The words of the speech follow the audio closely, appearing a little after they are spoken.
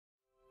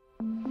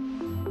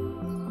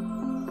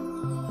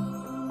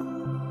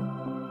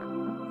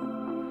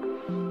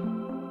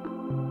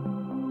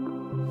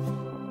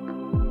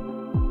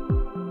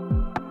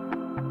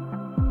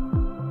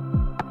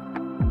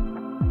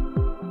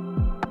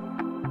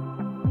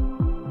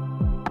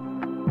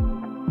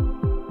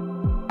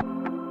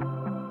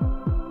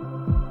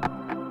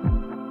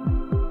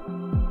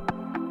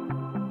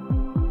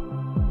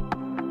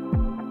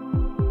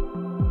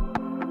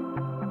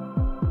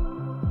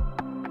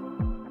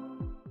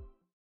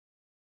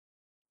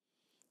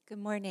Good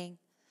morning.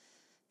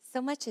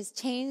 So much has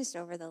changed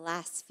over the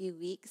last few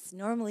weeks.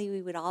 Normally,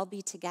 we would all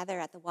be together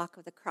at the Walk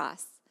of the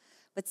Cross.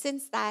 But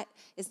since that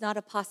is not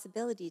a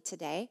possibility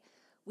today,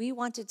 we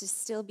wanted to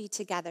still be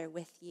together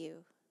with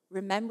you,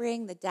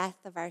 remembering the death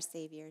of our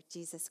Savior,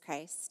 Jesus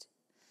Christ.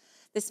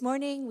 This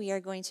morning, we are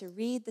going to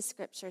read the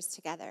scriptures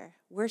together,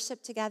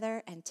 worship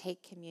together, and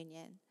take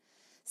communion.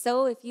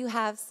 So if you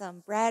have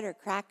some bread or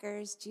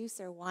crackers,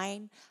 juice or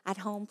wine at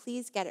home,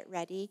 please get it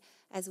ready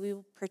as we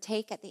will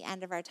partake at the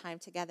end of our time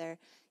together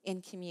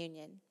in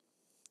communion.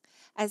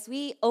 As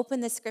we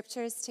open the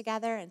scriptures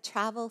together and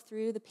travel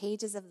through the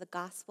pages of the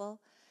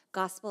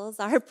Gospels,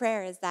 our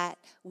prayer is that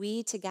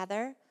we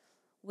together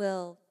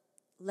will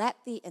let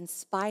the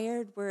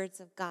inspired words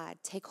of God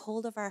take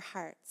hold of our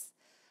hearts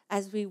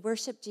as we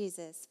worship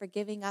Jesus for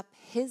giving up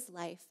his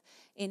life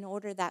in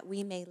order that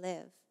we may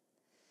live.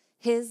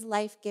 His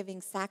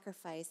life-giving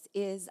sacrifice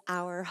is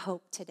our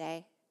hope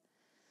today.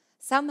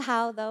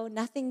 Somehow, though,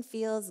 nothing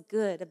feels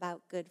good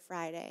about Good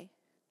Friday.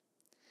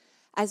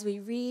 As we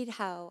read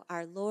how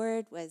our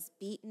Lord was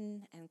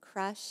beaten and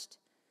crushed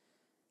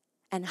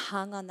and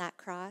hung on that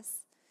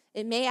cross,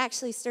 it may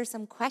actually stir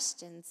some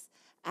questions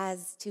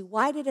as to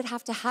why did it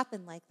have to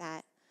happen like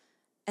that?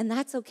 And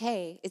that's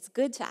okay. It's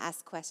good to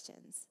ask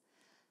questions.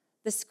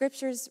 The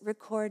scriptures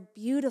record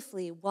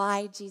beautifully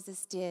why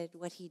Jesus did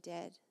what he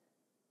did.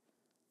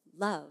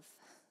 Love.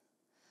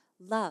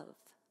 Love.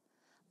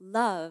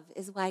 Love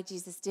is why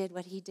Jesus did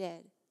what he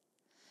did.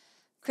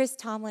 Chris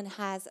Tomlin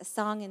has a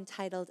song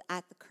entitled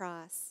At the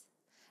Cross,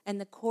 and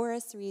the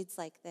chorus reads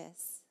like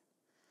this.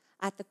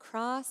 At the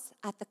cross,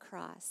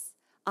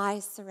 I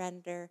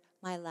surrender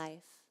my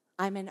life.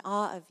 I'm in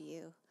awe of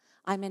you.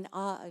 I'm in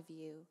awe of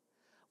you.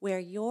 Where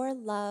your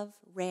love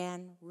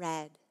ran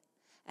red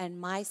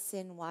and my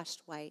sin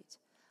washed white,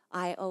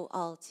 I owe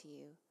all to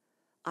you.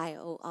 I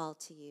owe all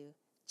to you,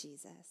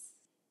 Jesus.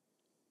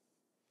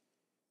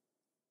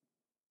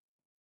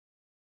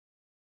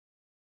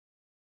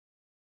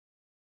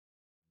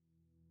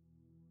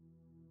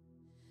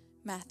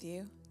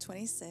 Matthew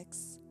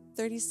 26,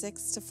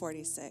 36 to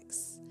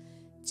 46.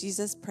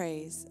 Jesus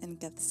prays in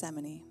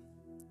Gethsemane.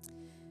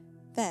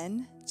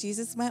 Then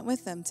Jesus went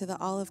with them to the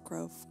olive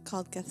grove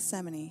called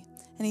Gethsemane,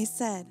 and he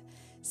said,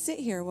 "Sit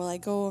here while I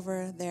go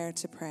over there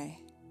to pray."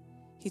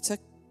 He took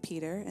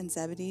Peter and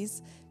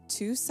Zebedee's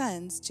 2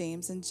 sons,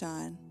 James and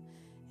John,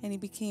 and he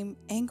became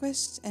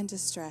anguished and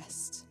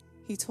distressed.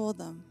 He told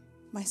them,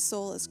 "My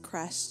soul is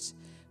crushed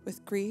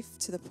with grief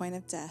to the point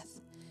of death.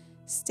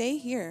 Stay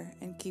here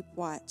and keep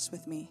watch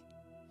with me."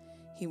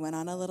 He went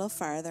on a little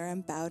farther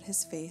and bowed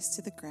his face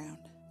to the ground,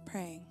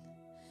 praying,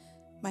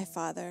 "My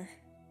Father,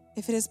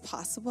 if it is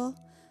possible,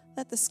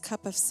 let this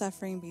cup of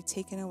suffering be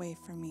taken away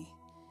from me.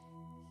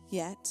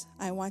 Yet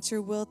I want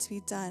your will to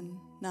be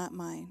done, not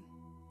mine."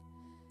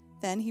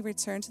 Then he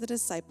returned to the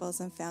disciples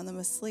and found them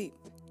asleep.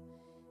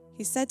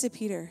 He said to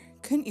Peter,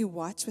 "Couldn't you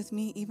watch with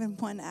me even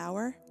 1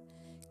 hour?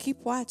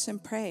 Keep watch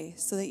and pray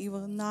so that you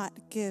will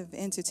not give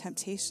in to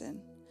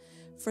temptation.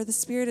 For the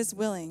spirit is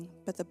willing,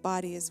 but the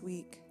body is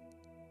weak."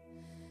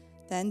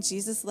 Then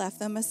Jesus left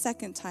them a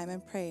second time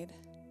and prayed,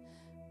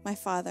 "My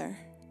Father,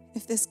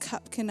 if this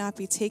cup cannot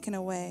be taken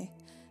away,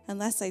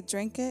 unless I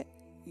drink it,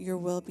 your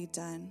will be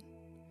done."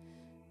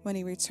 When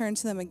he returned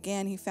to them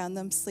again, he found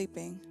them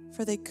sleeping,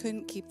 for they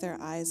couldn't keep their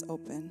eyes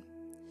open.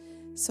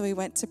 So he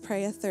went to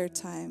pray a third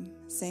time,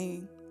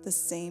 saying the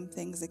same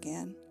things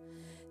again.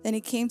 Then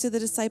he came to the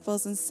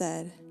disciples and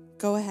said,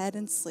 "Go ahead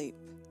and sleep.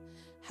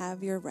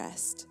 Have your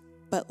rest.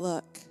 But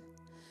look,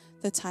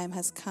 the time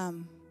has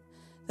come.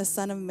 The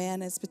Son of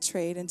Man is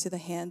betrayed into the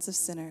hands of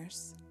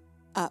sinners.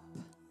 Up,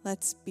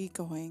 let's be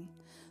going.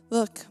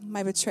 Look,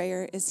 my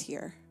betrayer is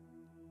here."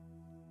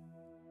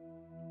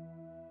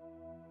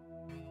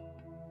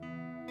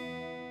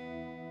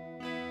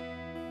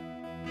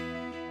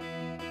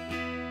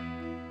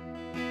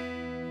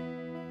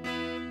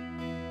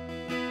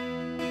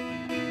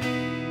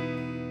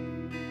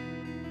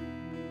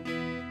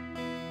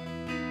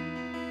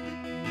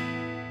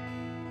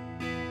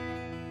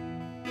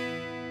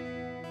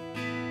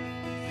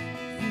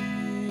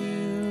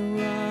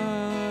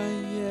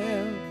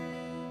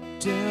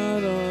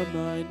 Down on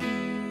my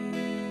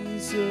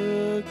knees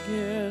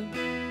again,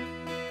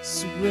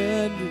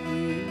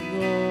 surrendering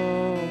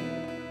all,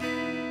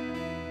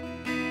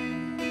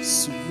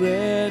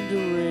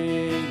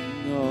 surrendering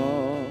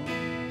all.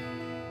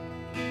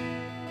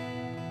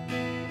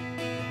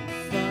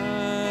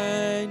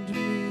 Find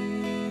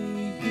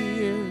me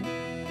here,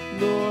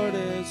 Lord,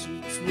 as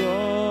you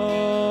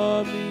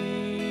draw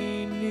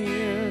me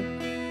near.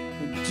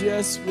 I'm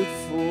desperate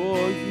for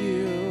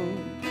you.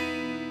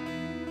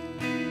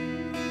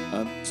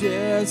 I'm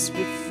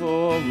desperate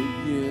for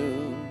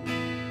you.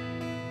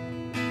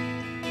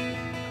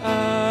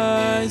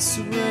 I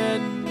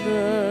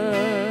surrender.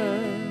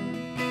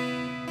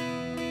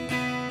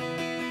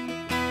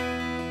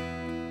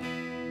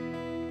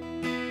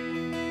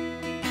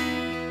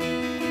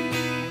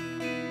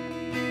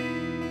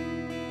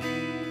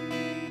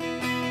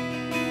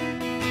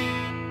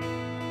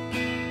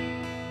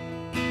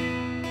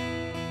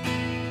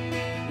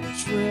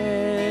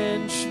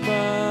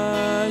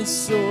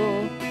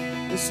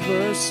 His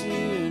mercy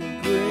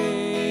and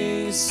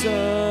grace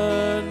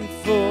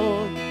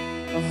unfold,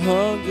 a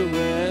hunger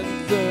and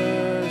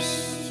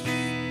thirst,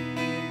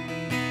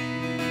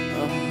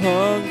 a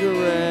hunger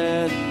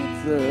and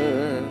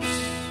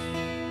thirst.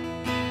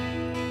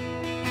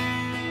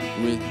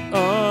 With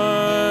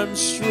arms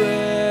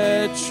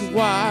stretched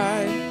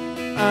wide,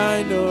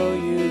 I know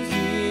you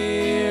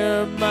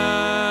hear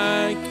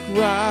my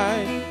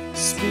cry.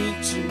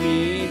 Speak to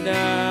me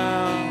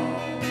now.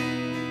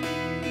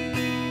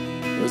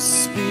 Oh,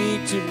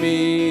 speak to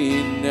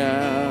me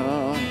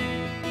now.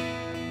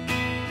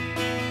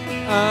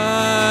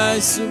 I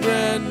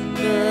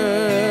surrender.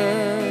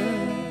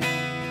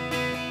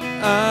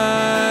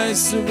 I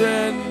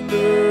surrender.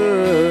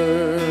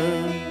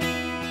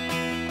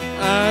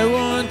 I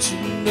want to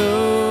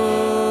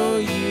know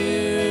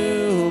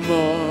you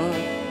more.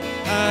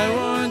 I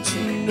want to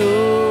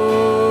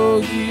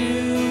know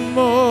you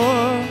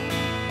more.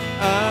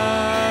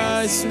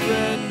 I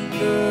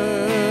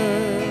surrender.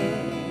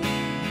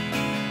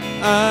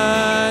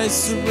 I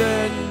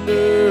surrender.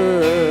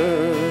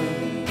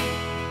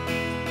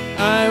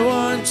 I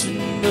want to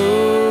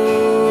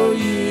know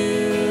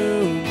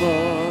you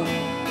more.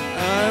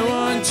 I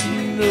want to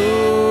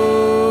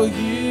know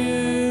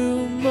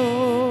you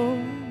more.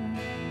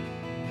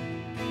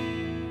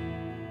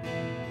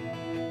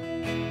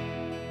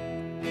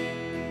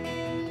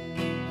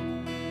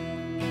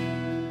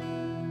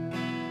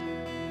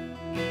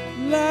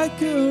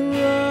 Like a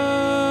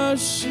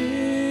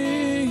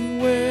rushing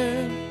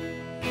wind,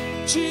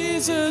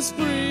 Jesus,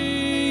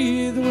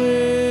 breathe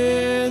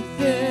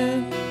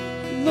within.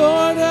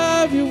 Lord,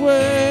 have your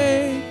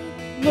way.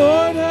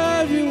 Lord,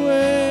 have your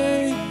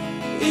way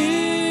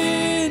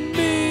in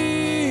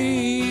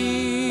me.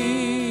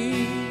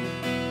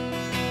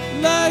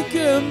 Like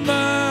a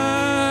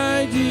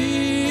mighty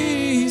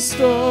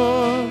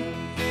storm,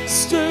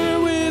 stir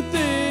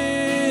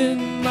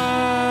within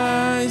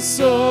my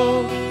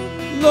soul.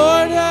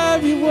 Lord,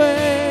 have your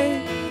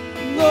way.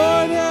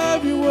 Lord,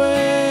 have your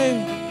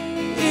way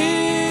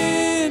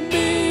in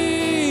me.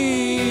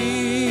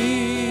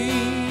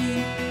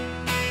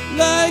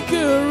 Like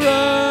a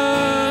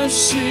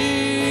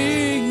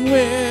rushing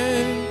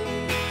wind,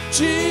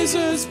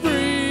 Jesus,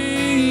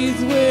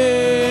 breathe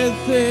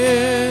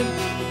within.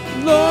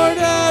 Lord,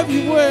 have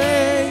your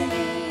way.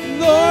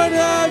 Lord,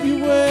 have your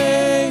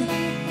way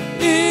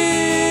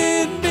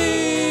in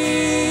me.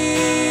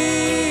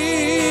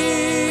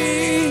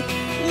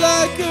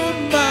 Like a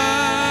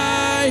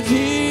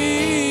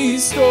mighty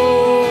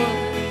storm,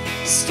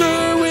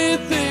 stir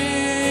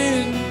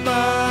within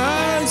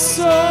my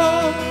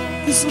soul.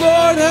 'Cause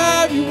Lord,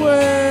 have your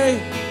way.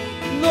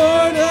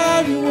 Lord,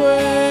 have your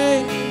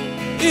way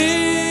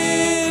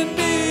in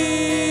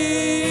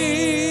me.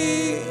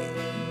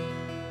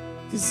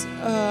 'Cause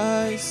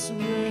I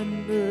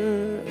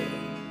surrender.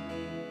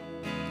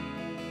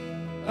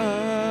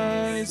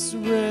 I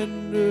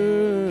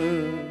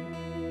surrender.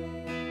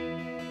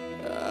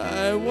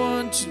 I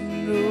want to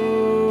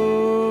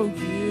know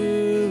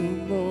you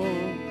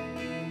more.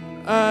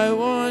 I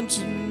want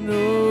to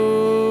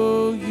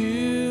know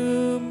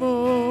you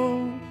more.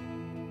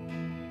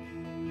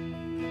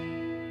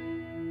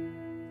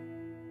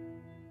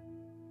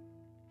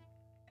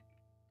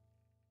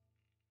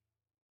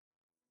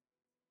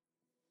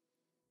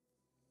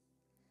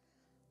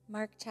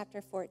 Mark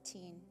chapter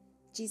 14.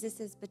 Jesus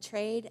is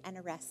betrayed and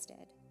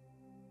arrested.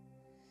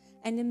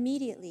 And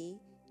immediately,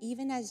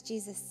 even as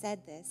Jesus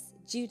said this,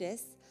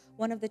 Judas,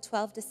 one of the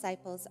 12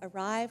 disciples,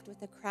 arrived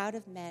with a crowd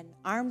of men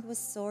armed with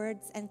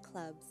swords and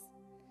clubs.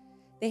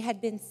 They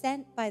had been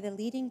sent by the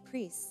leading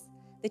priests,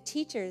 the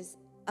teachers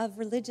of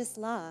religious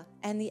law,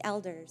 and the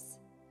elders.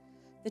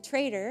 The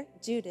traitor,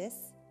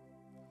 Judas,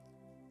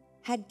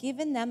 had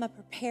given them a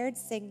prepared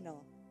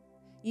signal.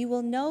 You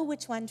will know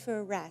which one to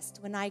arrest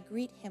when I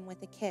greet him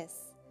with a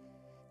kiss.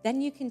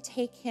 Then you can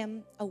take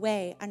him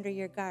away under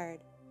your guard.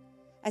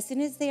 As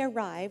soon as they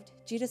arrived,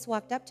 Judas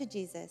walked up to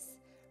Jesus.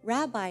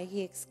 Rabbi,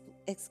 he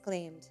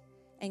exclaimed,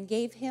 and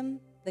gave him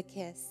the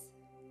kiss.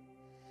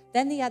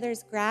 Then the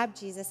others grabbed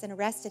Jesus and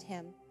arrested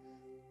him.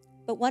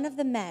 But one of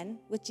the men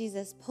with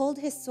Jesus pulled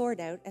his sword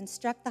out and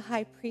struck the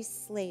high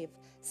priest's slave,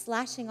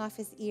 slashing off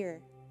his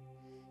ear.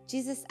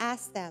 Jesus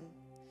asked them,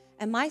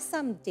 am I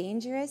some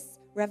dangerous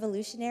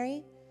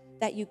revolutionary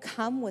that you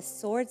come with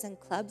swords and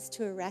clubs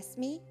to arrest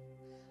me?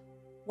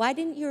 Why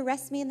didn't you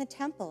arrest me in the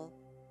temple?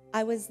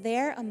 I was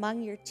there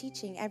among your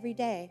teaching every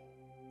day.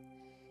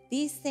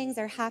 These things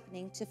are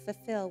happening to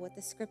fulfill what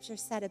the scripture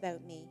said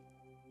about me.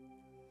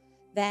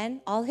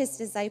 Then all his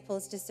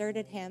disciples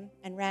deserted him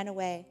and ran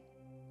away.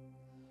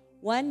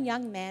 One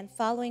young man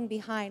following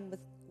behind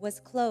was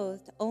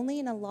clothed only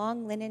in a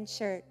long linen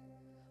shirt.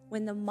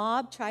 When the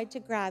mob tried to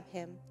grab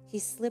him, he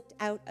slipped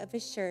out of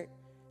his shirt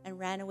and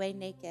ran away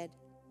naked.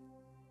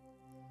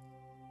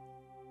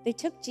 They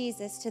took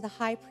Jesus to the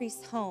high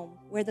priest's home,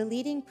 where the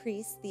leading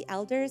priests, the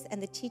elders, and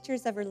the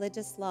teachers of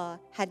religious law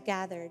had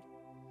gathered.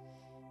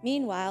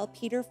 Meanwhile,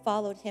 Peter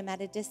followed him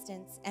at a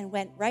distance and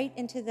went right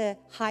into the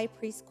high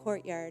priest's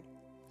courtyard.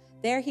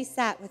 There he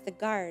sat with the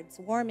guards,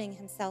 warming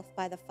himself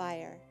by the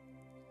fire.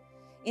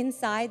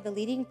 Inside, the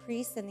leading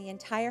priests and the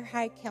entire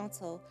high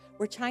council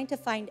were trying to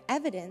find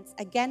evidence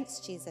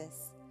against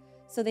Jesus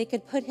so they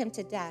could put him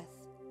to death,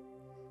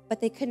 but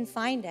they couldn't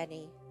find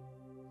any.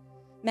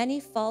 Many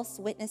false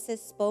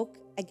witnesses spoke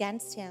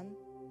against him,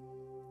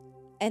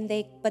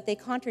 but they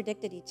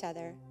contradicted each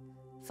other.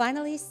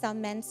 Finally, some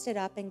men stood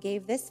up and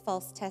gave this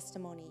false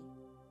testimony.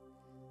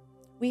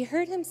 We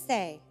heard him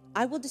say,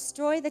 I will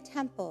destroy this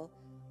temple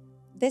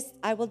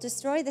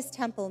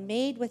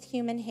made with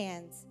human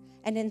hands,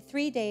 and in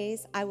 3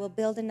 days I will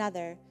build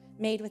another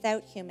made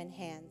without human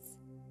hands.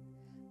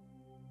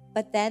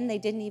 But then they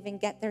didn't even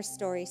get their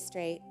story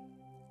straight.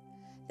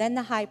 Then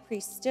the high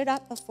priest stood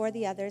up before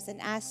the others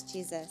and asked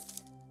Jesus,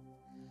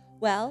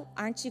 well,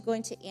 aren't you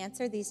going to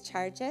answer these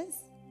charges?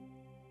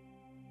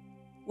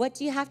 What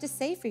do you have to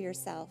say for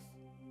yourself?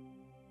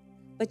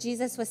 But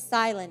Jesus was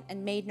silent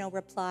and made no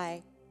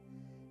reply.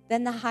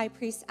 Then the high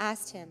priest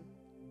asked him,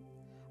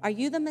 are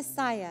you the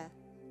Messiah,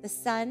 the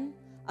Son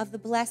of the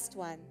Blessed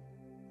One?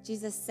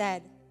 Jesus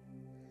said,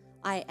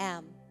 I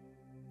am.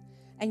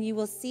 And you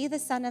will see the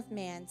Son of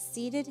Man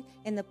seated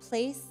in the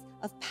place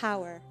of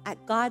power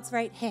at God's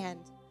right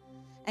hand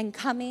and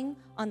coming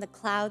on the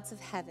clouds of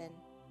heaven.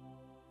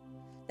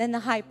 Then the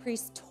high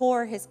priest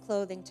tore his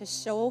clothing to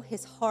show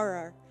his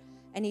horror,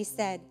 and he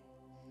said,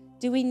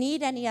 do we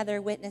need any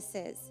other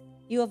witnesses?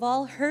 You have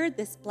all heard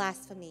this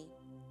blasphemy.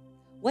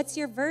 What's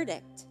your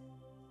verdict?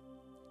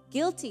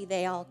 Guilty,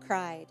 they all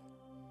cried.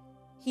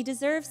 He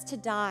deserves to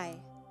die.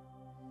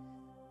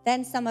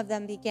 Then some of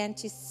them began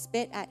to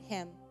spit at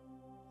him,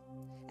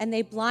 and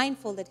they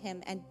blindfolded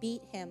him and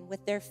beat him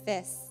with their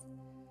fists.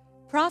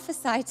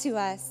 Prophesy to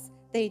us,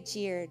 they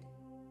jeered,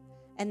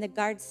 and the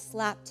guards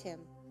slapped him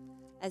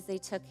as they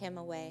took him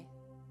away.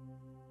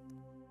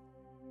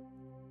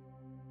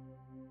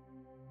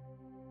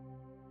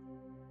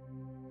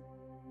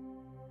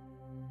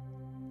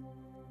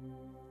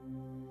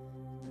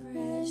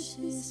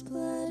 Precious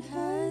blood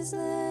has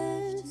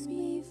left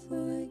me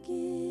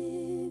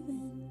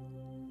forgiven,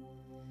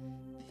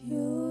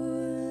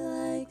 pure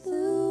like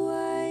the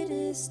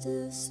whitest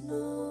of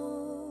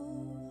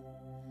snow,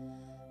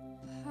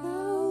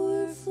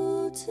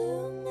 powerful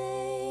to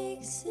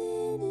make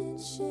sin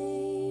and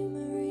shame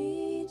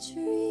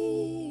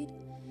retreat.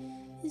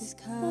 This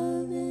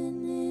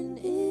covenant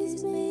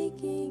is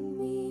making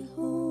me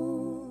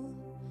whole,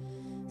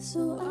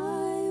 so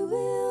I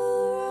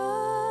will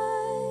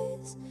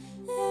rise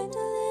and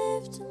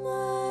lift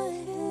my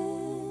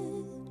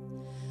head,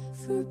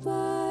 for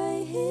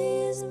by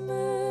his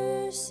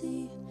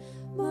mercy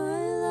my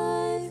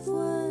life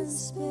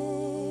was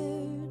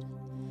spared.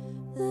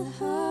 The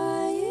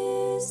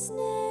highest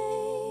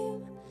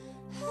name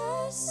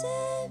has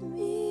set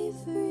me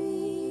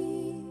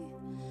free.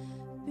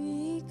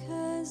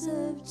 Because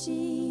of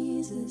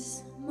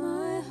Jesus,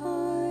 my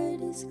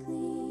heart is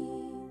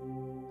clean.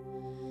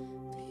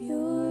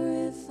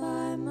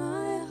 Purify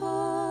my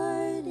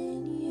heart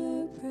in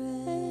your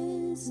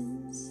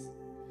presence.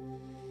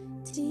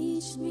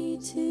 Teach me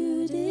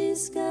to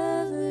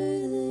discover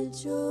the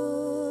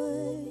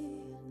joy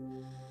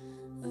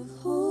of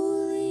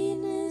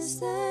holiness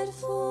that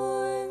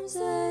forms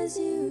as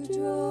you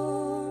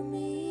draw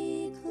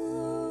me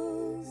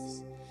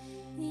close.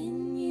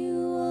 In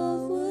you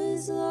all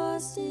was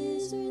lost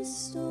is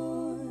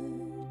restored.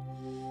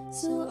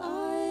 So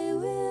I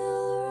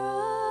will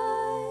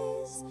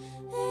rise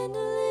and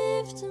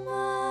lift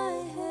my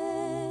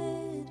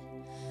head,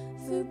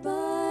 for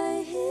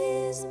by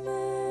his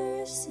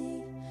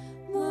mercy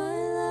my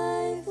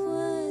life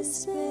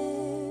was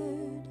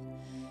spared.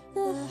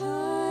 The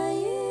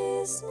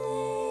highest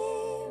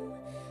name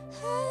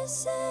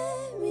has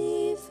set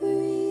me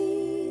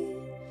free.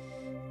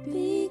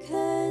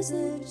 Because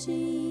of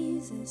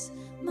Jesus,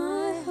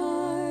 my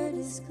heart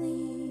is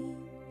clean.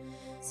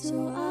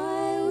 So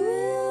I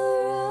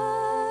will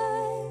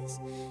rise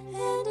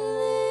and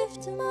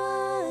lift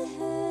my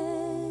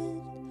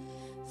head,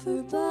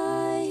 for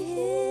by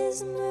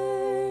his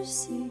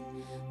mercy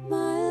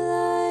my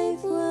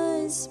life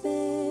was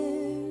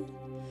spared.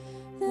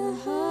 The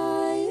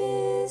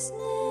highest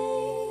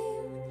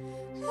name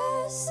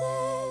has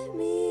set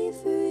me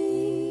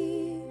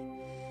free.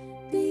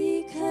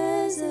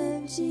 Because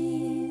of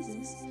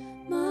Jesus,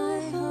 my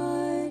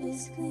heart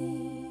is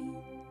clean.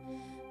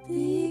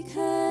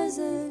 Because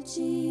of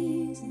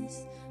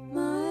Jesus,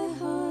 my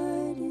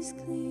heart is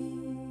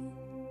clean.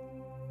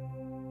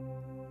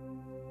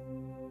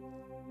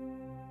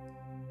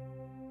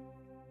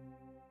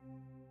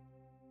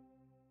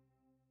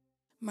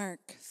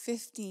 Mark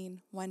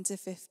 15,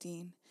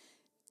 1-15,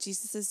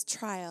 Jesus'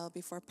 trial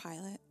before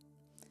Pilate.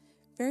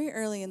 Very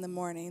early in the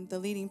morning, the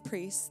leading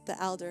priests,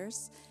 the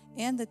elders,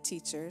 and the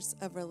teachers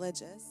of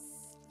religious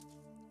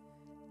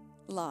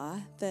law,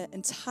 the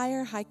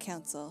entire high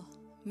council,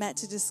 met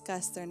to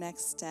discuss their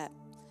next step.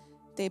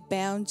 They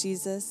bound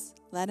Jesus,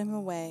 led him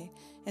away,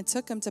 and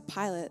took him to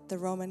Pilate, the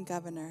Roman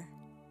governor.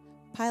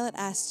 Pilate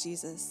asked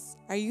Jesus,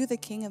 "Are you the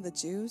king of the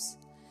Jews?"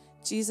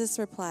 Jesus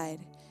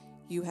replied,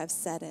 "You have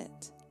said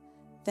it."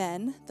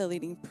 Then the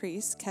leading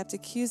priests kept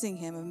accusing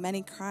him of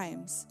many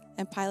crimes,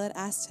 and Pilate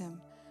asked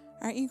him,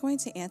 "Aren't you going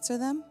to answer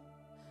them?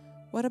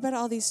 What about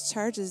all these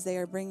charges they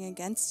are bringing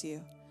against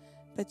you?"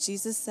 But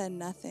Jesus said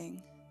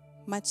nothing,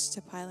 much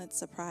to Pilate's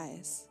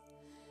surprise.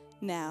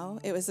 Now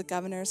it was the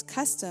governor's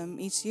custom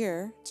each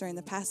year during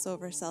the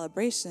Passover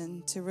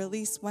celebration to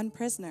release one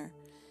prisoner,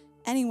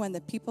 anyone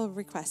the people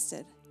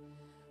requested.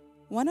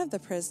 One of the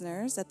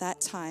prisoners at that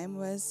time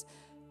was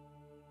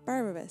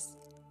Barabbas,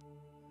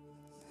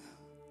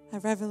 a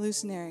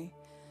revolutionary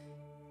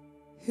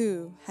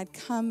who had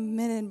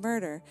committed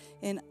murder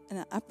in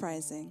an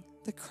uprising.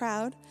 The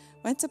crowd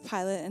went to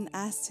Pilate and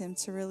asked him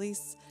to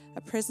release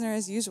a prisoner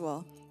as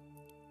usual.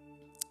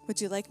 Would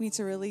you like me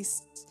to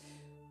release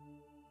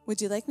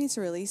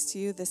to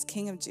you this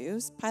King of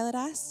Jews?" Pilate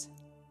asked.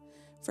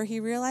 For he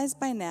realized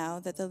by now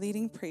that the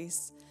leading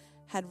priests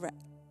had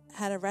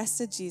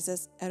arrested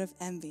Jesus out of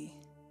envy.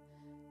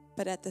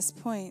 But at this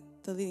point,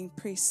 the leading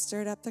priests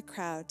stirred up the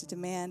crowd to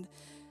demand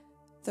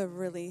the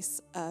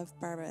release of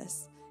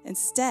Barabbas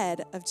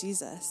instead of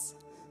Jesus.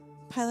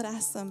 Pilate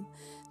asked them,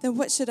 "Then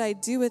what should I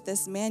do with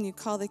this man you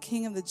call the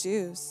King of the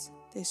Jews?"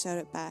 They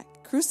shouted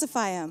back,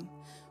 "Crucify him."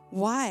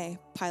 "Why?"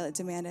 Pilate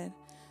demanded.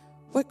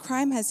 "What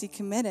crime has he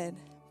committed?"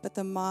 But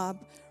the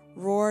mob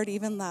roared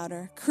even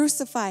louder,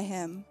 "Crucify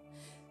him."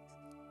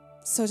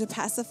 So to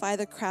pacify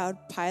the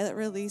crowd, Pilate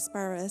released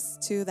Barabbas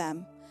to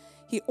them.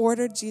 He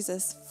ordered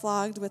Jesus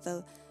flogged with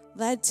a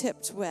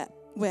lead-tipped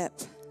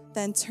whip,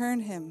 then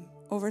turned him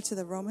over to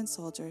the Roman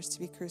soldiers to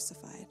be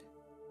crucified.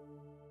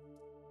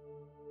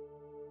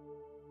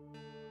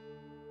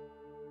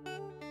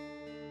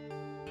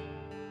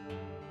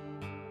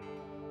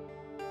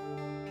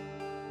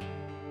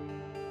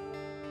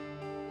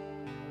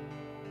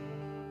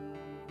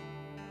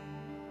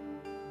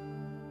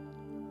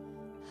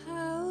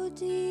 How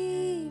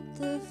deep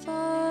the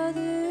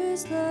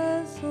Father's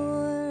love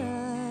for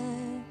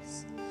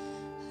us,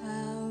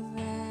 how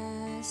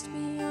vast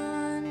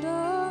beyond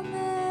all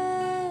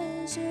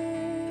measure,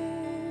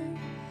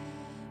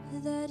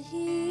 that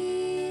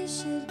He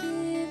should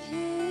give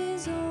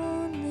His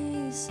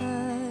only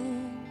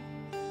Son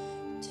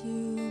to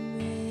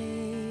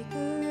make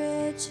a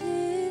wretch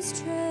His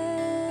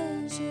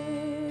treasure.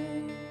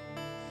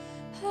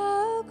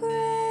 How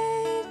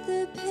great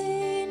the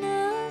pain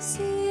of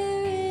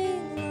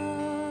searing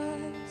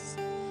loss!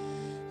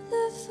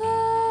 The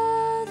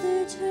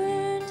Father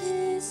turned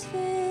His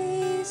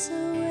face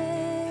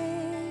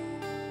away,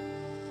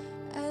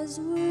 as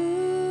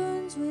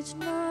wounds which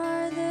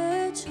mar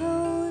the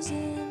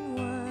chosen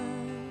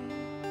one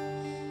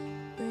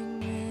bring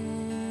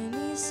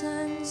many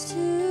sons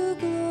to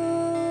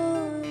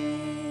glory.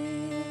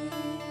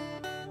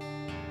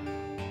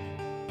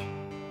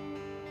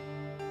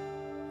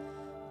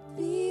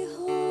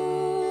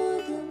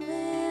 Behold the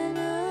man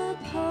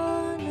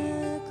upon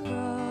the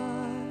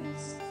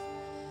cross,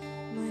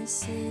 my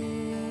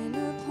sin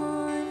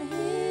upon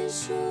His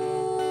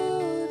shoulders.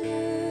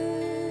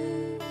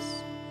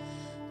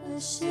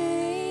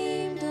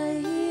 Ashamed I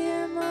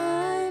hear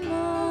my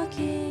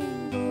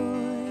mocking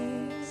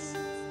voice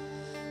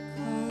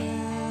call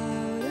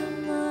out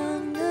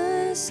among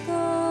the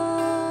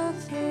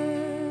scoffers.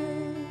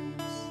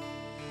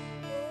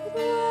 It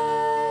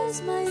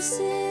was my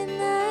sin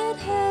that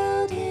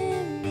held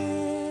Him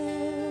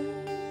there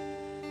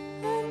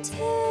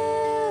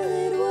until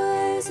it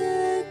was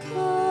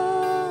accomplished.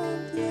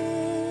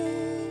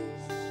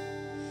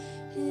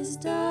 His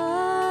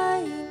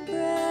dying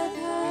breath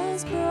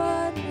has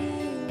brought me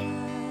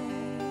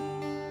life.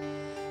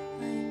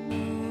 I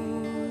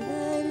know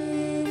that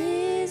it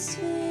is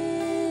finished.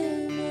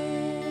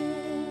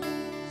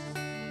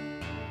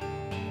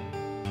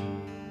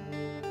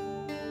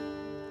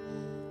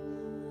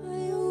 I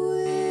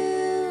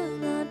will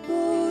not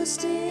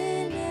boast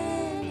in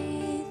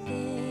anything,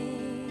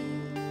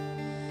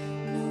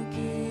 no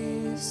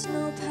gifts,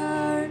 no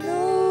power,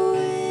 no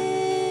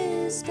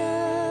wisdom,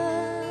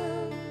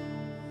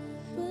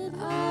 but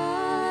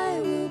I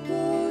will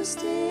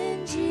boast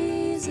in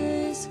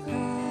Jesus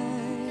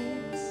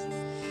Christ,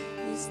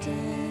 His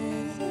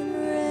death and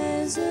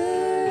resurrection.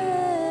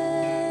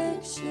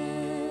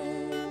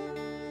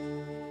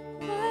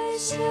 Why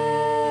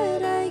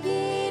should I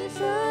gain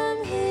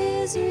from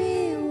His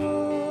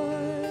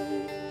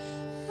reward?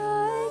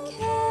 I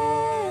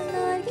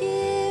cannot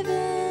give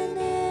an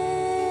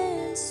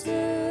answer,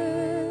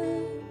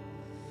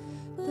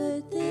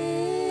 but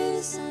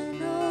this I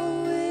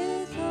know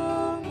with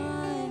all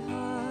my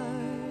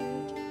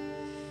heart: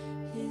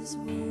 His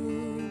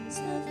wounds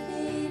have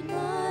paid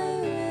my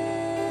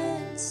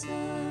ransom.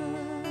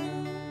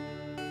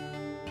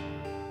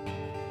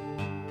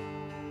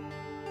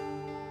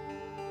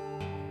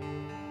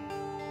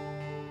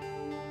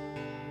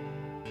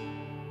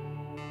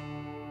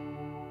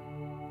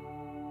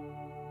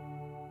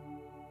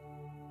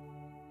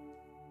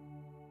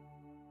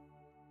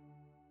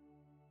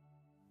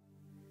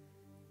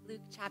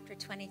 Luke chapter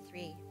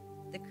 23,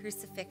 the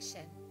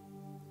crucifixion.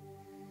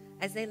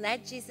 As they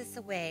led Jesus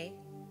away,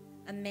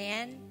 a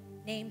man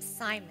named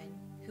Simon,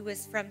 who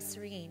was from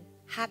Cyrene,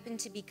 happened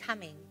to be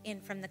coming in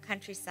from the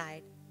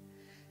countryside.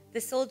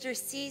 The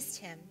soldiers seized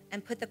him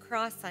and put the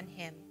cross on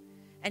him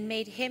and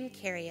made him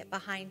carry it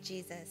behind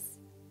Jesus.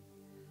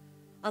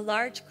 A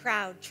large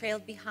crowd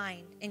trailed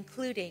behind,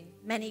 including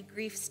many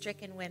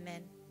grief-stricken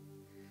women.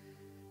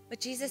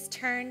 But Jesus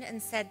turned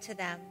and said to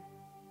them,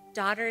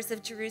 "Daughters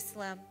of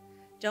Jerusalem,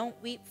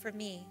 don't weep for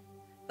me,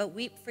 but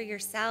weep for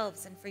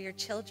yourselves and for your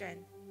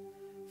children.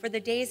 For the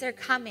days are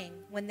coming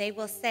when they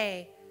will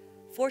say,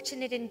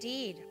 'Fortunate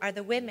indeed are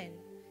the women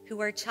who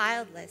are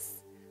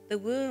childless, the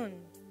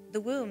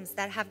wombs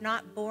that have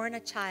not borne a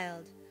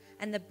child,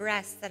 and the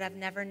breasts that have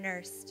never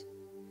nursed.'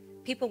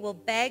 People will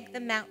beg the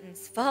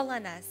mountains, 'Fall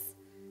on us,'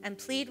 and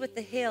plead with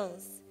the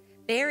hills,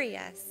 'Bury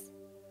us.'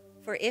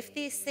 For if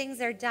these things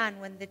are done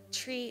when the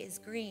tree is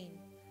green,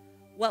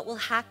 what will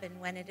happen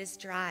when it is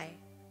dry?"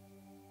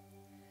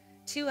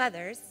 2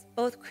 others,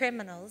 both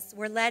criminals,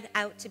 were led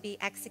out to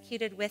be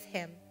executed with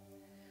him.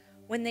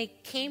 When they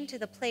came to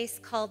the place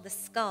called the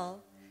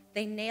Skull,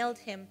 they nailed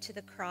him to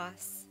the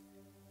cross.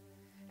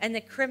 And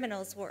the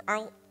criminals were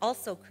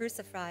also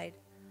crucified,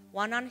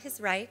 one on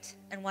his right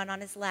and one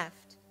on his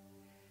left.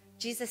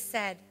 Jesus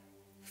said,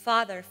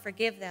 "Father,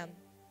 forgive them,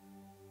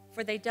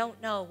 for they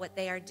don't know what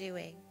they are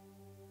doing."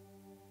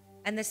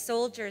 And the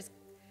soldiers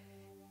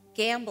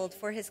gambled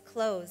for his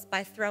clothes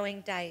by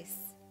throwing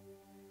dice.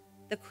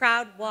 The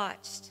crowd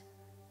watched,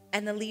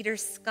 and the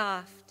leaders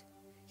scoffed.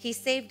 "He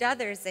saved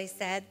others," they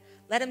said.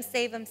 "Let him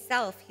save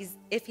himself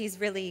if he's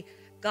really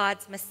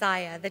God's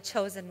Messiah, the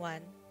chosen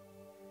one."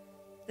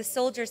 The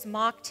soldiers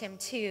mocked him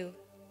too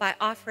by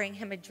offering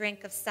him a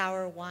drink of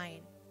sour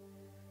wine.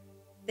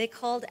 They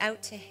called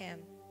out to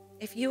him,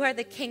 "If you are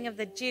the King of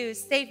the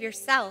Jews, save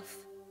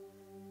yourself."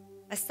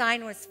 A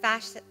sign was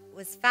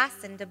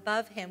fastened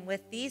above him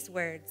with these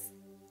words,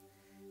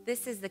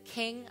 "This is the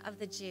King of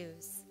the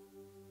Jews."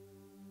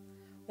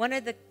 One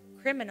of the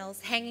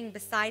criminals hanging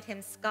beside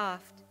him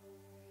scoffed,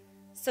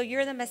 "So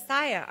you're the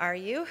Messiah, are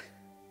you?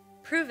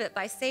 Prove it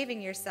by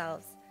saving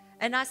yourselves,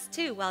 and us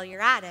too while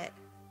you're at it."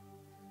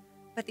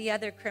 But the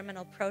other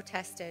criminal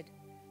protested,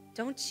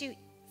 "Don't you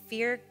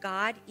fear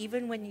God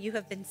even when you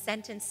have been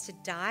sentenced to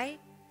die?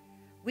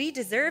 We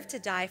deserve to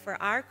die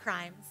for our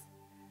crimes,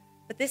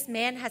 but this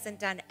man hasn't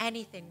done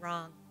anything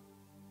wrong."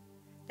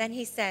 Then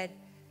he said,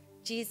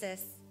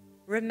 "Jesus,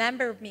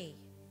 remember me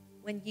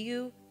when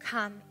you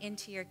come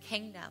into your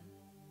kingdom."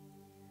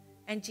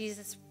 And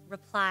Jesus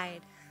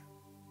replied,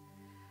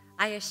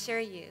 "I assure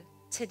you,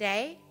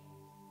 today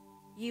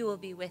you will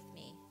be with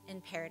me in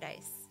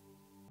paradise."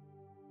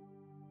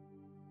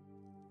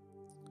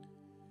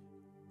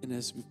 And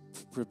as we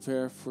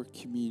prepare for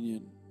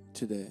communion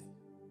today,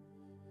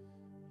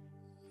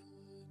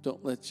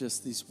 don't let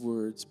just these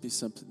words be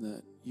something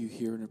that you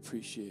hear and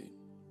appreciate.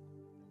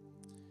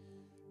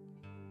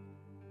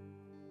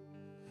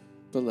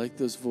 But like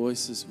those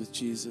voices with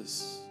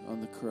Jesus on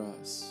the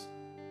cross,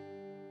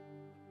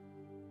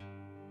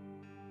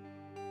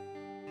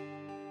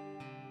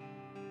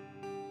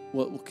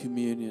 what will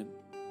communion,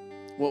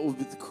 what will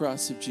the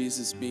cross of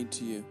Jesus mean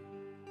to you?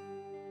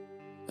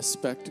 A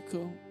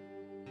spectacle?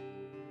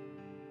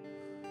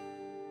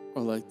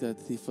 Or like that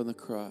thief on the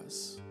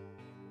cross,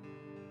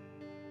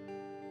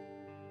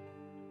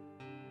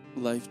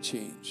 life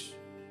change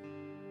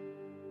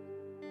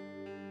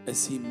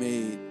as he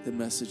made the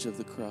message of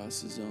the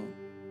cross his own.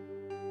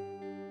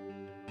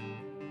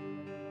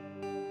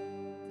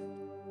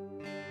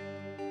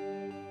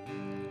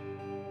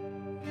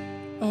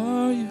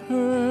 Are you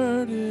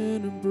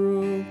hurting and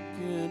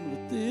broken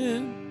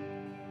within,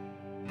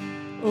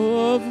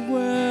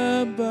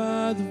 overwhelmed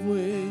by the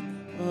weight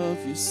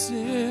of your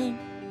sin?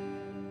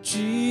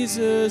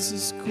 Jesus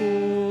is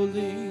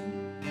calling.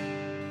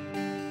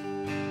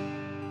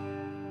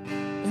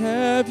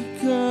 Have you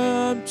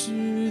come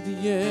to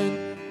the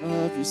end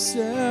of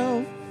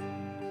yourself?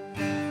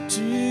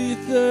 Do you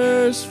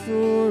thirst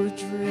for a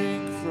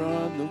drink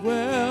from the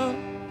well?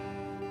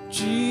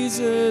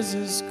 Jesus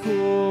is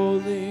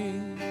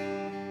calling.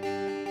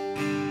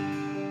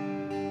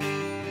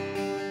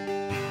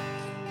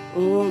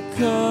 Oh,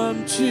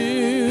 come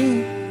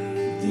to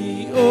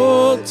the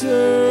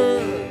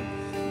altar.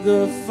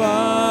 The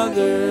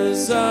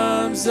Father's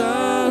arms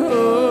are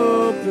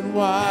open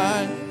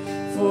wide.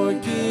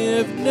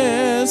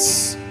 Forgiveness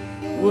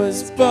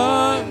was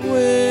bought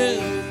with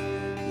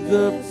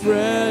the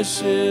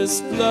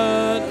precious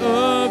blood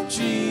of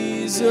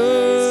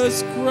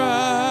Jesus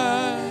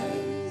Christ.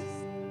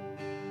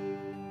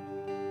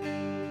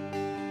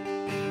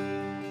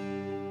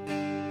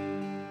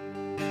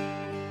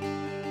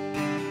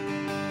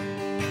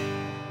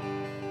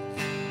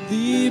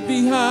 Leave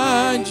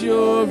behind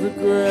your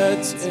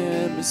regrets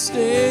and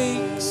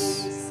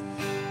mistakes.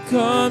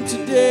 Come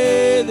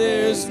today,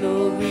 there's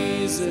no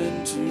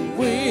reason to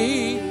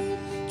wait.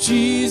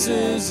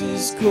 Jesus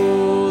is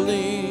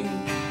calling.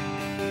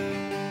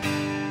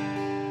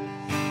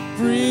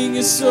 Bring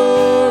your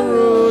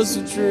sorrows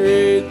and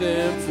trade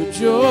them for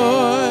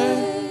joy.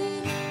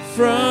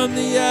 From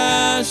the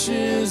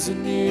ashes a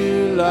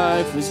new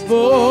life was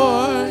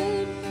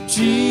born.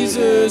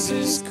 Jesus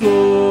is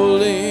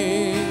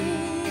calling.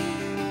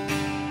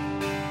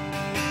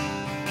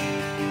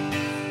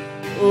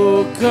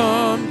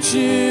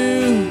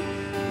 to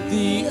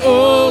the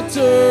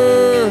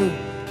altar.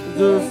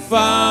 The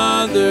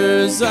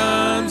Father's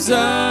arms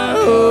are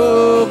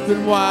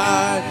open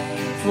wide.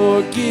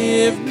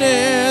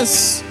 Forgiveness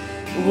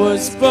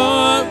was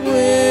bought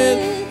with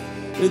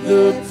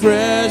the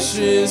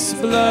precious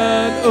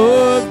blood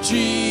of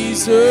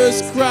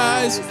Jesus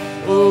Christ.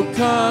 Oh,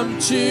 come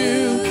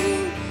to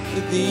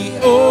the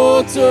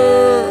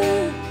altar.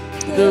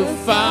 The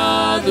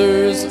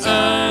Father's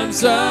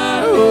arms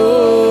are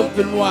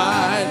open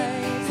wide.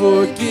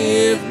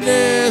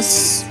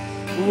 Forgiveness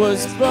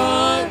was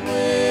bought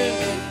with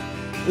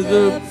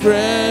the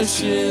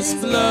precious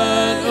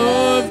blood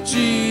of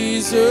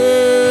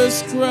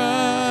Jesus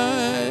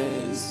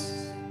Christ.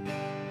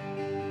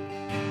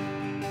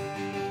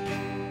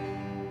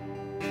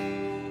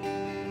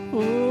 Oh,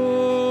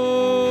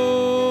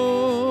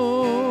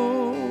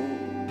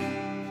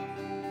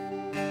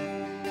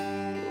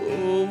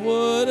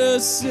 what a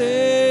Savior.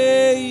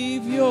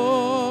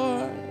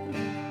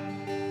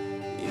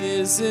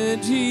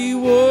 Isn't he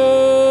wonderful?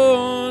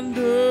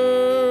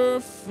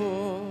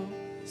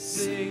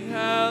 Sing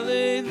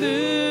hallelujah.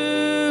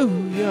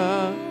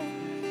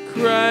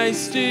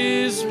 Christ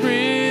is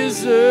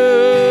risen.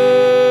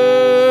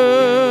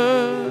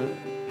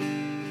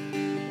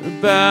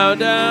 Bow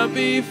down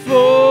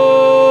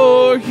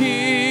before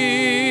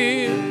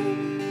him,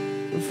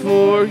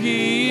 for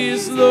he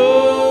is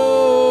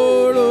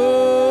Lord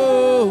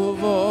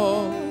of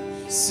all.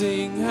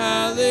 Sing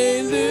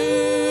hallelujah.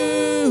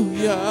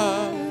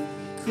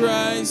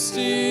 Christ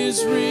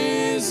is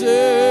risen.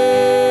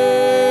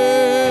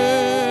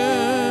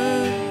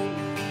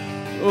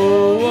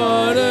 Oh,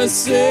 what a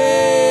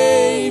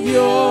Savior.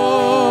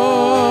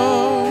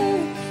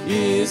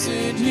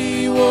 Isn't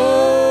he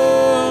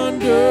wonderful?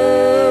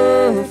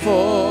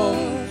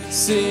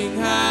 Sing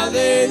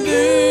hallelujah.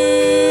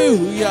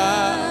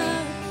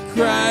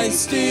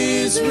 Christ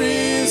is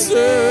risen.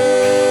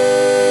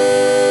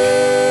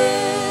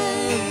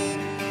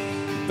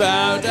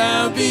 Bow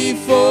down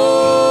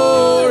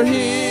before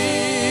him,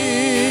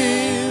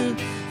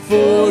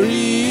 for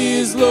he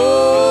is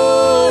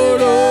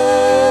Lord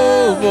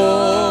of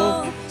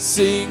all.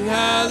 Sing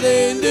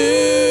hallelujah.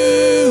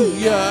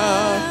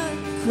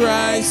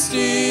 Christ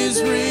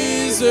is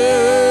risen.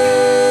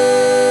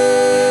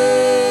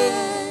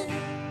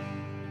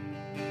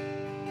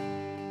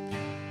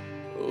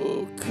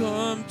 Oh,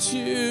 come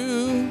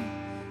to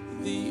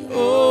the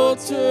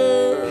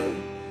altar.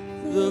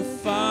 The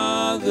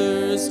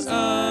Father's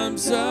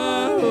arms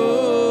are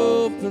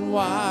open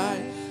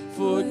wide.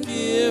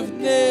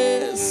 Forgiveness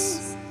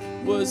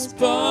was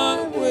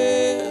bought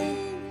with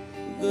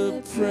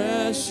the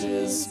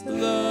precious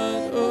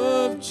blood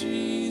of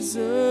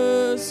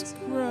Jesus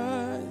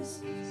Christ.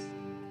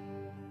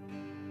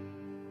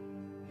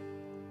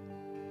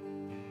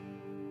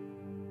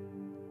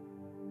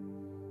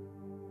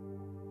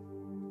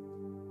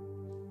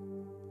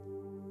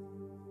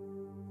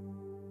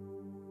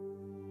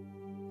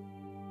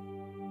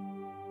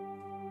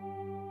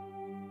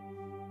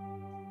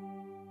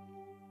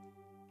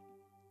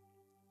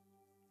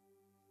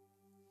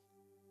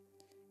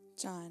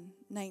 John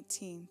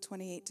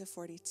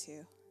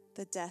 19:28-42.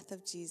 The death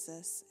of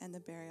Jesus and the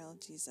burial of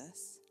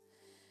Jesus.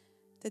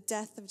 The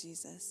death of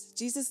Jesus.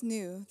 Jesus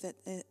knew that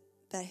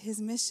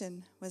his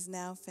mission was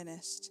now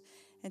finished,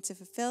 and to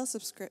fulfill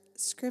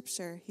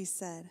scripture, he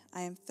said,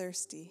 "I am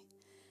thirsty."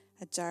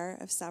 A jar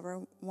of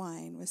sour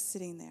wine was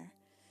sitting there,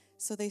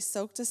 so they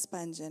soaked a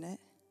sponge in it,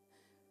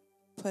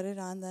 put it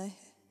on the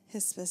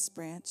hyssop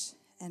branch,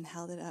 and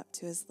held it up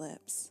to his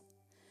lips.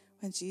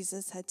 When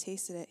Jesus had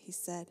tasted it, he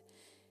said,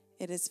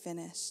 "It is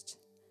finished."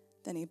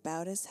 Then he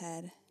bowed his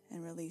head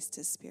and released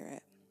his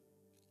spirit.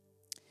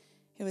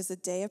 It was a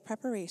day of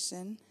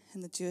preparation,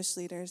 and the Jewish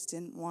leaders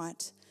didn't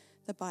want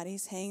the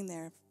bodies hanging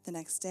there the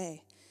next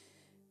day,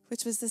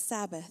 which was the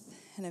Sabbath,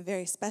 and a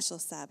very special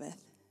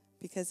Sabbath,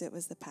 because it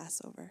was the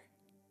Passover.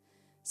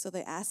 So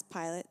they asked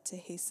Pilate to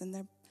hasten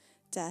their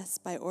deaths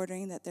by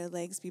ordering that their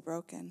legs be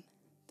broken.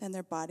 Then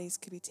their bodies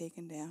could be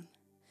taken down.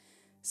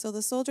 So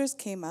the soldiers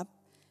came up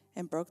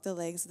and broke the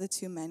legs of the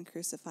two men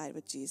crucified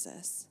with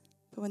Jesus.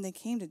 But when they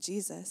came to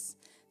Jesus,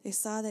 they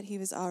saw that he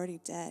was already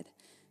dead,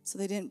 so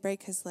they didn't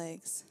break his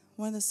legs.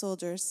 One of the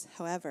soldiers,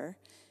 however,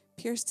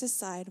 pierced his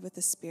side with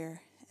a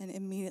spear, and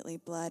immediately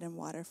blood and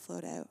water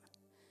flowed out.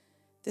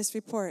 This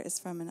report is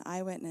from an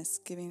eyewitness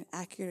giving an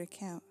accurate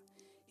account.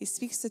 He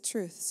speaks the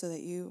truth so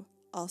that you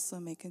also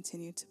may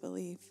continue to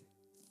believe.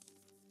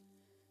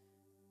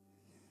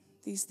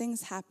 These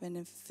things happened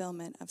in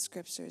fulfillment of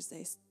scriptures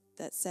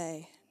that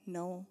say,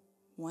 "No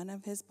one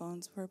of his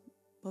bones will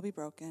be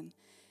broken,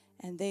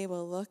 and they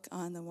will look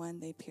on the one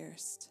they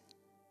pierced."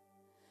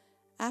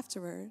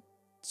 Afterward,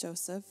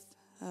 Joseph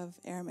of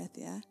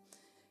Arimathea,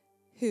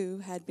 who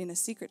had been a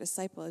secret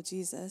disciple of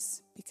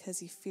Jesus because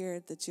he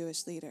feared the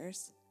Jewish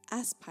leaders,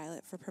 asked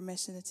Pilate for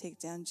permission to take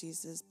down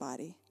Jesus'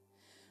 body.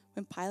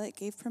 When Pilate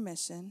gave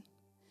permission,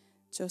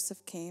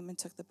 Joseph came and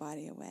took the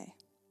body away.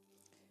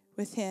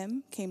 With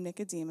him came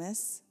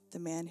Nicodemus, the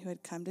man who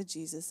had come to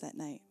Jesus that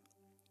night.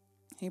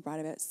 He brought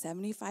about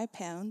 75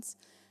 pounds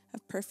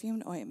of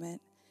perfumed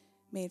ointment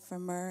made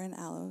from myrrh and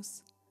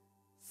aloes.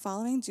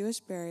 Following Jewish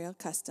burial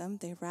custom,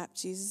 they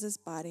wrapped Jesus'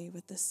 body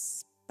with the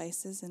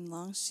spices in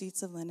long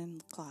sheets of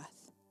linen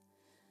cloth.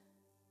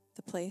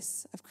 The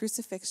place of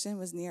crucifixion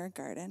was near a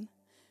garden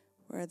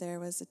where there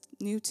was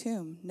a new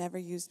tomb never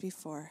used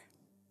before.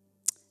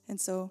 And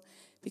so,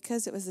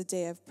 because it was a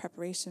day of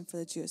preparation for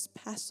the Jewish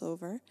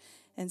Passover,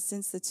 and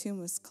since the tomb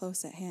was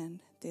close at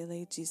hand, they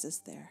laid Jesus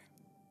there.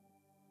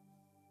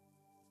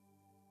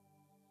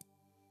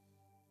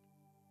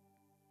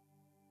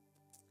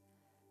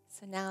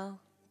 So now,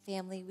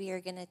 family, we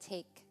are going to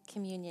take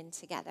communion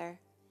together.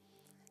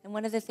 And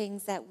one of the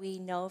things that we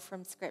know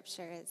from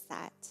Scripture is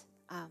that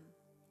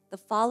the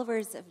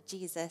followers of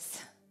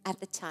Jesus at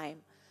the time,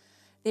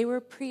 they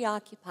were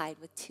preoccupied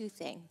with two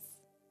things.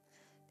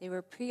 They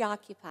were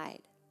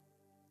preoccupied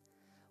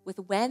with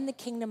when the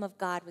kingdom of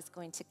God was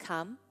going to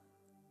come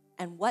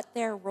and what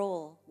their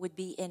role would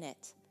be in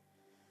it.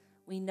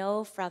 We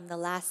know from the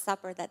Last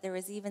Supper that there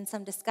was even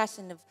some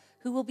discussion of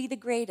who will be the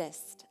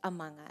greatest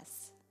among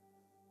us.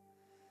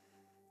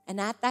 And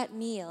at that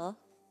meal,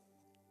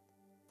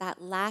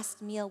 that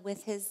last meal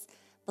with his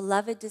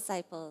beloved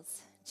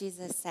disciples,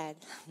 Jesus said,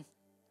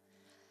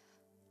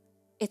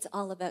 it's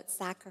all about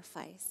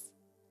sacrifice.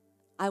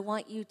 I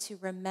want you to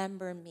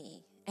remember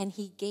me. And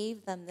he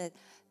gave them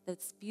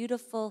this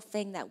beautiful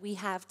thing that we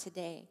have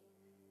today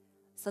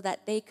so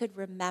that they could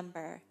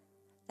remember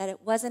that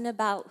it wasn't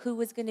about who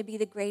was going to be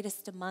the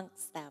greatest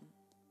amongst them,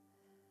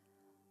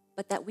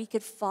 but that we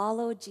could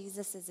follow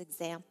Jesus'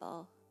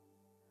 example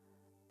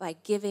by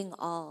giving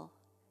all.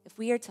 If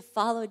we are to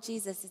follow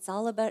Jesus, it's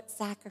all about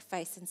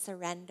sacrifice and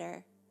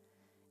surrender.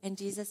 And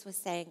Jesus was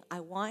saying, I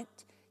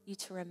want you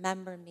to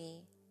remember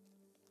me.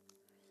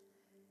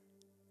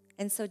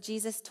 And so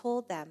Jesus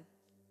told them,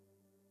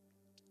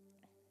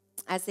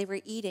 as they were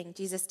eating,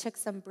 Jesus took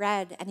some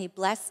bread and he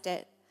blessed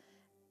it.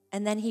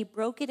 And then he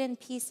broke it in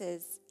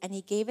pieces and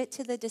he gave it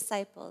to the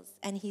disciples.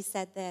 And he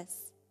said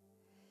this,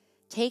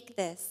 take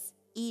this,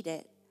 eat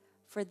it,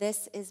 for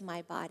this is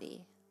my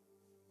body.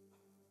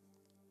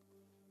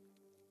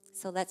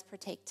 So let's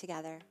partake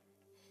together.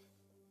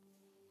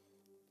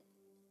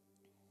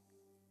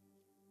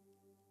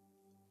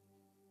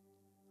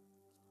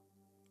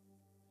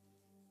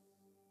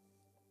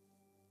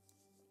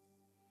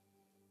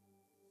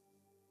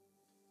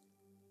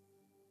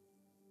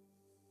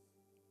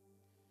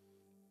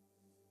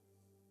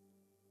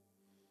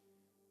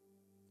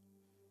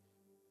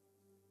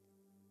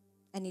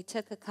 And he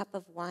took a cup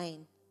of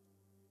wine,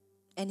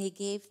 and he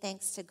gave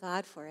thanks to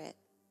God for it.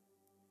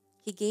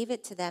 He gave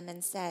it to them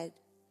and said,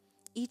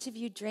 each of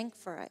you drink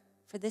for it,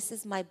 for this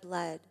is my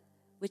blood,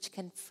 which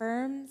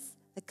confirms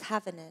the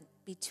covenant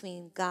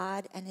between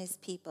God and his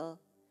people.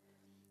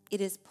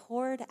 It is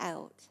poured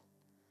out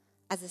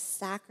as a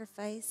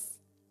sacrifice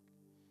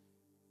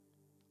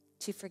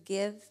to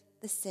forgive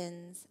the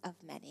sins of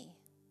many.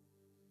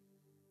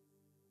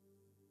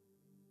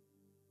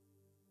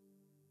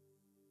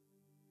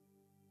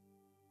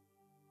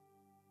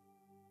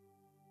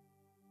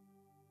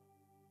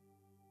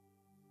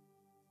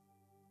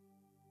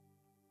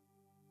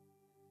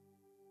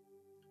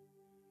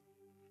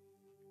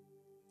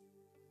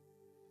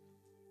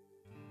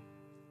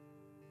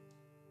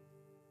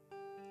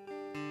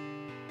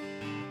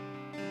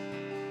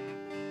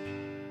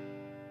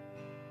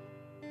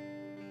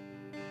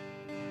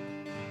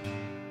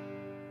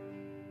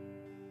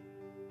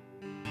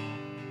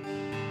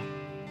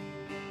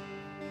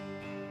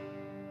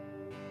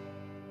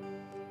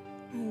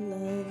 I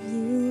love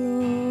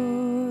you,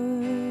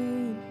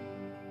 Lord.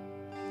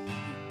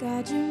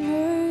 God, your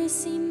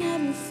mercy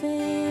never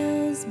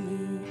fails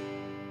me.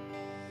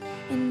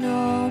 In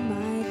all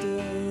my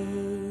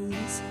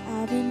days,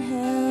 I've been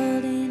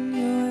held in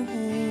your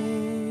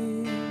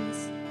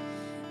hands.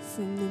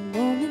 From the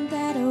moment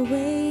that I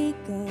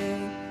wake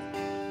up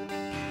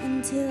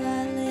until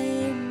I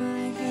lay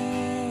my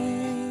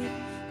head,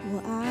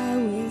 oh, I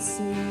will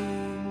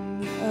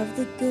sing of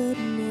the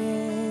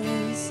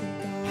goodness of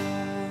God.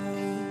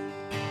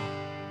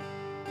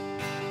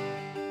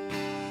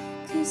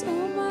 'Cause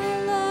all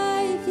my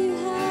life you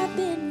have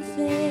been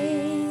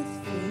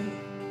faithful.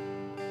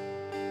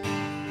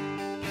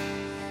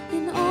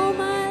 In all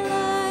my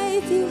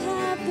life you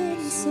have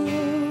been so,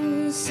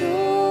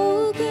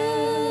 so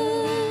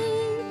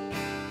good.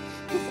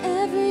 With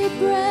every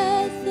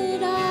breath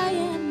that I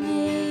am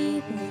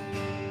able,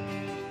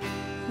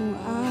 oh,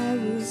 I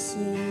will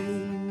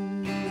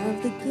sing of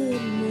the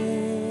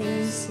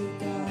goodness of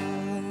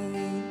God.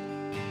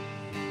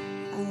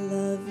 I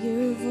love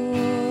your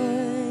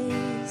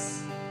voice.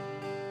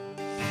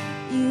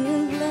 You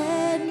have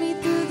led me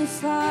through the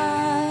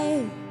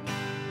fire,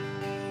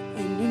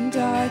 and in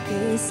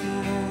darkest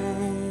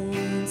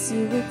nights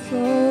you were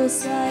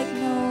close like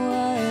no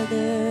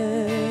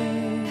other.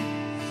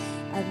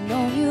 I've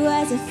known you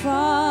as a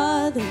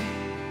father,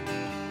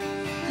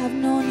 I've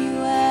known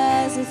you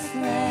as a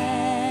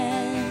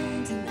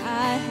friend, and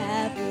I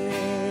have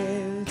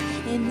lived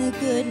in the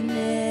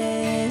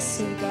goodness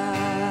of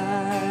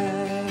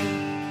God.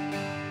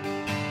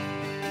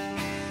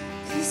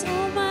 'Cause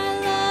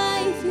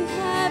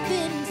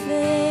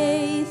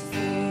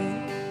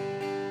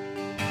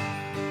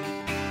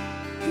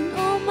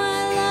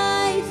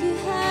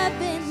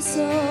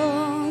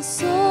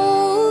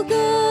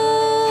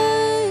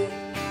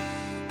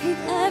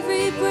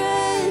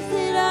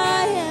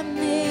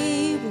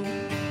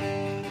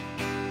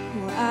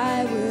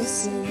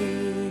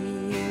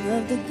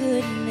the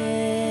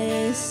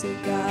goodness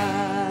of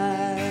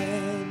God.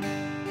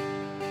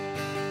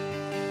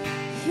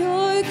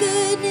 Your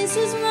goodness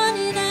is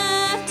running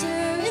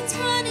after, it's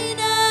running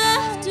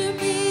after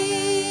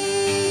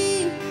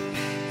me.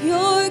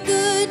 Your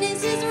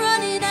goodness is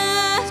running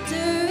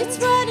after, it's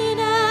running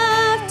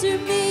after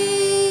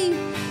me.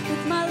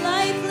 With my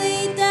life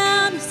laid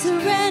down, I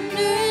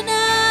surrender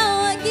now,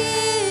 I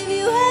give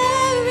you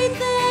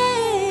everything.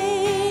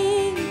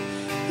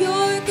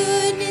 Your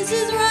goodness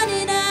is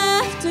running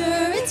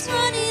after, it's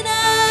running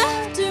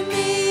after me.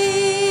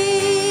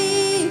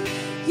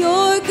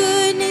 Your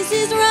goodness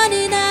is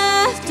running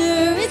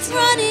after, it's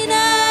running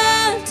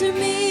after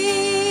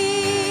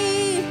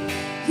me.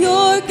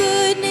 Your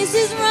goodness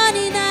is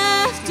running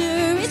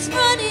after, it's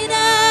running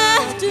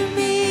after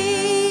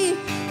me.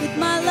 With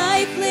my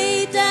life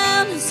laid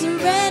down, I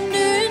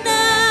surrender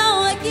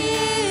now, I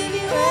give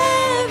you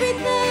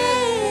everything.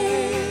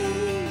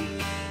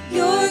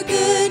 Your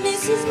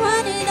goodness is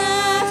running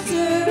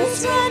after,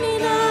 it's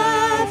running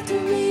after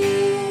me.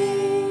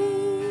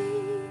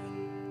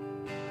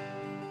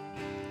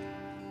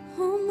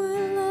 All my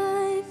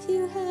life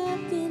you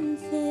have been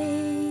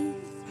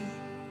faithful.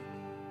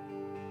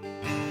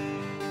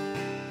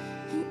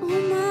 And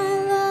all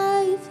my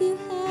life you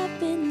have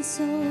been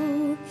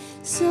so,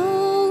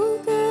 so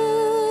good.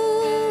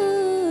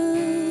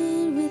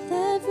 With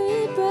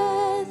every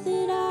breath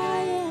that I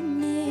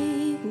am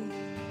able,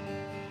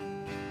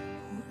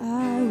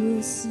 I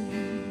will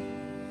sing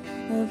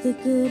of the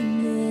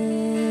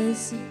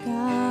goodness of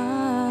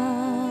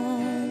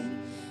God.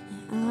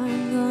 And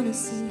I'm gonna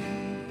sing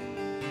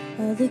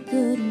of the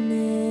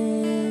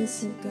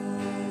goodness of God.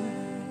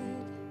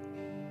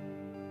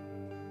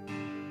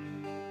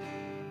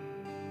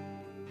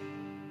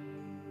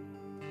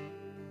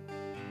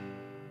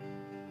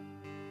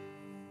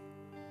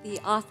 The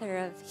author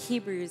of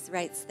Hebrews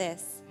writes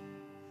this: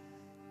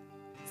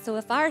 "So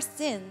if our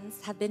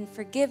sins have been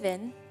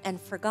forgiven and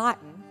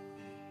forgotten,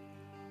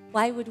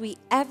 why would we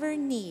ever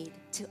need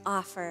to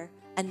offer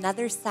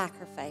another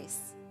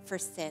sacrifice for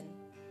sin?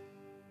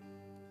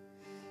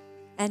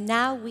 And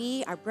now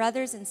we are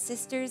brothers and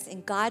sisters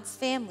in God's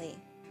family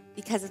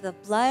because of the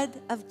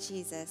blood of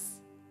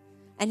Jesus.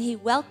 And he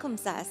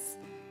welcomes us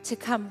to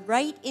come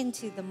right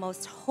into the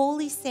most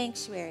holy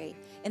sanctuary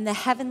in the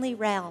heavenly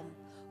realm,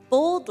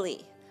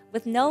 boldly,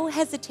 with no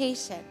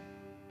hesitation.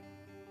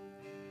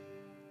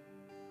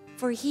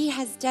 For he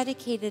has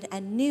dedicated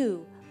a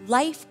new,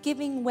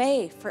 life-giving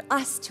way for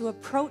us to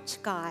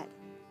approach God.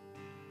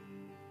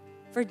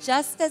 For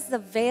just as the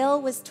veil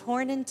was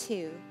torn in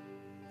two,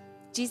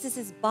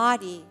 Jesus'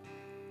 body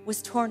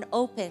was torn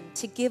open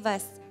to give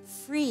us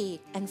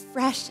free and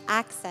fresh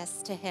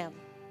access to him.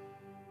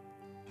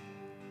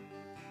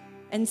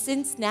 And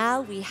since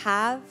now we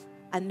have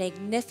a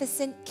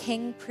magnificent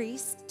king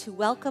priest to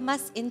welcome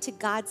us into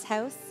God's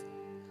house,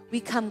 we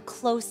come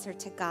closer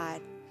to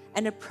God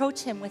and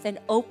approach him with an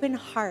open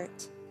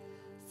heart,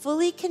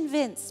 fully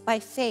convinced by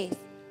faith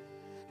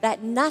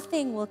that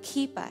nothing will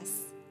keep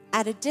us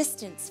at a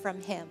distance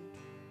from him.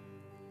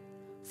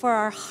 For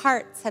our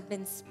hearts have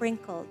been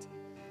sprinkled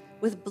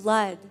with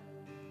blood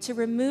to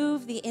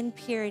remove the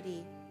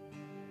impurity,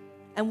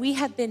 and we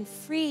have been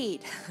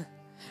freed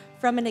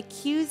from an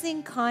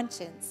accusing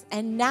conscience,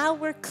 and now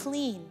we're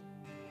clean,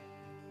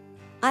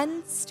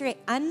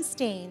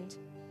 unstained,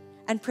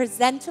 and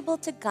presentable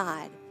to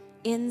God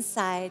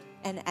inside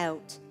and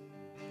out.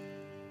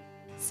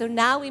 So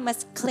now we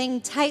must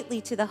cling tightly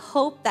to the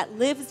hope that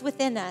lives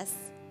within us,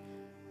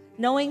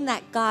 knowing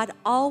that God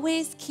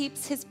always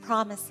keeps his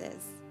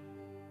promises.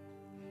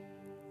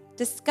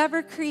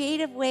 Discover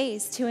creative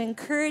ways to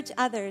encourage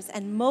others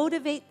and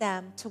motivate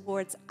them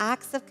towards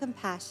acts of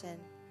compassion,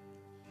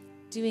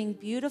 doing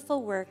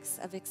beautiful works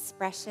of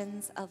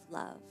expressions of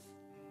love."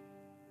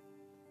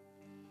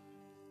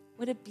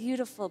 What a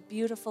beautiful,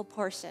 beautiful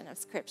portion of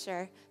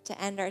Scripture to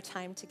end our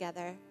time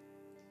together.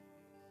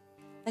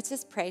 Let's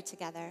just pray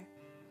together.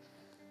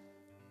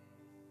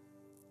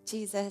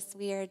 Jesus,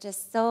 we are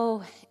just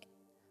so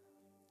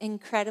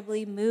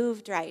incredibly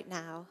moved right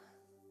now,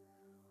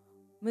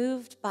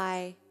 moved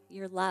by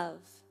your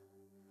love,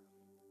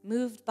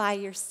 moved by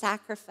your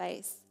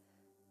sacrifice,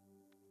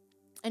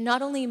 and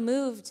not only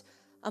moved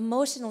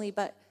emotionally,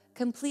 but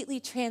completely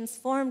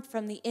transformed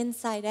from the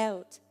inside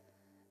out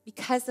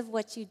because of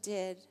what you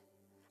did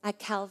at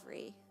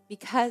Calvary,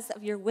 because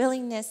of your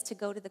willingness to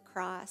go to the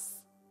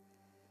cross.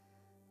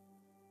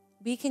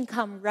 We can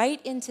come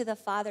right into the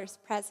Father's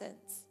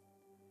presence.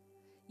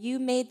 You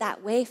made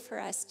that way for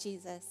us,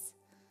 Jesus,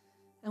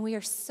 and we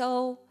are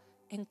so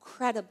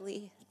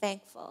incredibly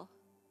thankful.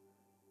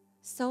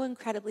 So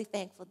incredibly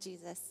thankful,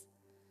 Jesus,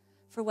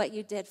 for what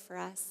you did for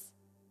us.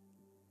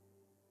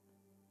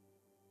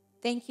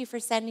 Thank you for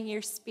sending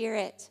your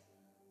Spirit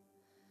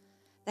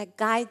that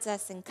guides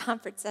us and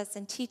comforts us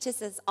and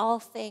teaches us all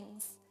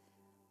things.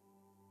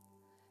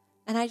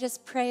 And I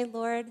just pray,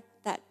 Lord,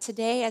 that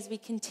today as we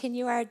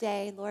continue our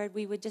day, Lord,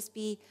 we would just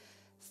be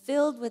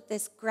filled with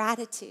this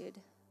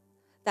gratitude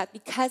that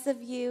because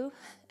of you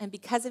and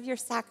because of your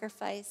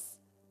sacrifice,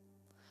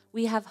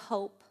 we have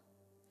hope.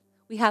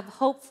 We have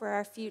hope for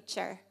our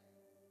future,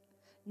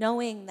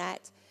 knowing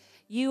that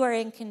you are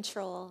in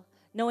control,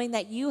 knowing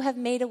that you have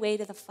made a way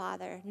to the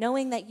Father,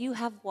 knowing that you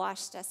have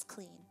washed us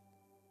clean.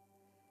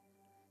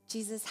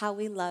 Jesus, how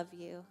we love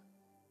you,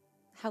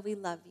 how we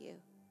love you.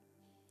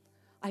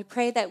 I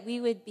pray that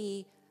we would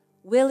be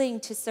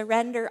willing to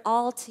surrender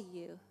all to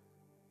you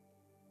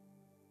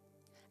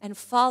and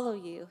follow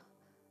you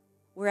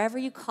wherever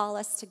you call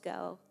us to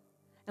go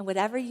and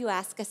whatever you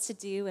ask us to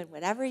do and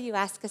whatever you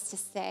ask us to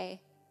say.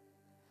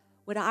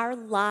 Would our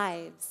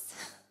lives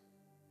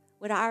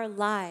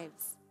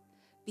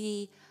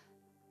be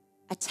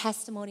a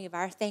testimony of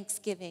our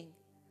thanksgiving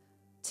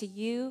to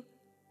you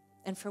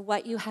and for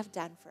what you have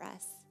done for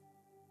us.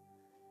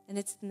 And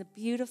it's in the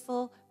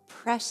beautiful,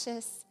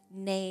 precious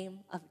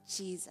name of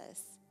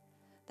Jesus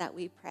that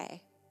we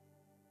pray.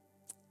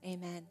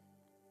 Amen.